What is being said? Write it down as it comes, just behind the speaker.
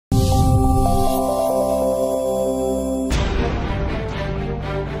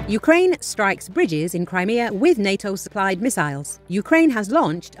Ukraine strikes bridges in Crimea with NATO-supplied missiles. Ukraine has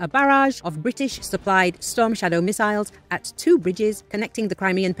launched a barrage of British-supplied Storm Shadow missiles at 2 bridges connecting the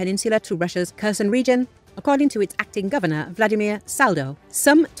Crimean Peninsula to Russia's Kherson region, according to its acting governor, Vladimir Saldo.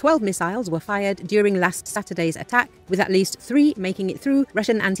 Some 12 missiles were fired during last Saturday's attack, with at least 3 making it through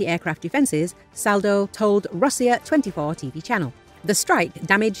Russian anti-aircraft defenses, Saldo told Russia 24 TV channel. The strike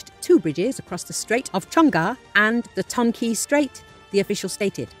damaged 2 bridges across the Strait of Chonga and the Tonki Strait, the official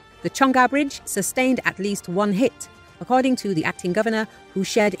stated. The Chonga Bridge sustained at least 1 hit, according to the acting governor, who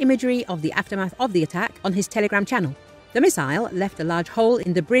shared imagery of the aftermath of the attack on his Telegram channel. The missile left a large hole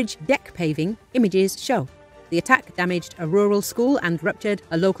in the bridge deck paving, images show. The attack damaged a rural school and ruptured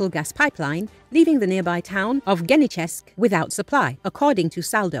a local gas pipeline, leaving the nearby town of Genichesk without supply, according to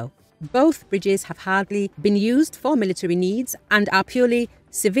Saldo. Both bridges have hardly been used for military needs and are purely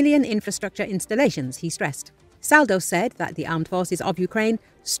civilian infrastructure installations, he stressed. Saldo said that the armed forces of Ukraine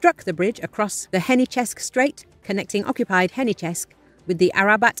struck the bridge across the Henichesk Strait, connecting occupied Henichesk with the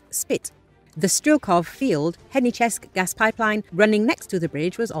Arabat Spit. The Strelkov Field Henichesk gas pipeline running next to the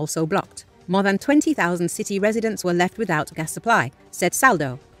bridge was also blocked. More than 20,000 city residents were left without gas supply, said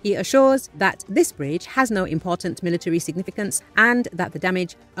Saldo. He assures that this bridge has no important military significance and that the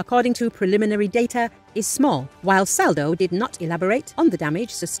damage, according to preliminary data, is small. While Saldo did not elaborate on the damage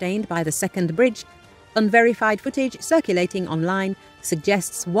sustained by the second bridge, unverified footage circulating online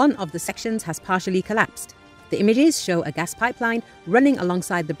suggests one of the sections has partially collapsed. The images show a gas pipeline running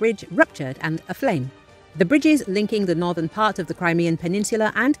alongside the bridge ruptured and aflame. The bridges linking the northern part of the Crimean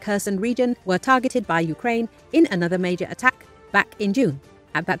Peninsula and Kherson region were targeted by Ukraine in another major attack back in June.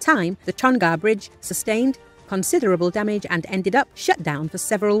 At that time, the Chonga Bridge sustained considerable damage and ended up shut down for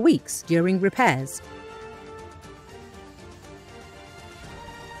several weeks during repairs.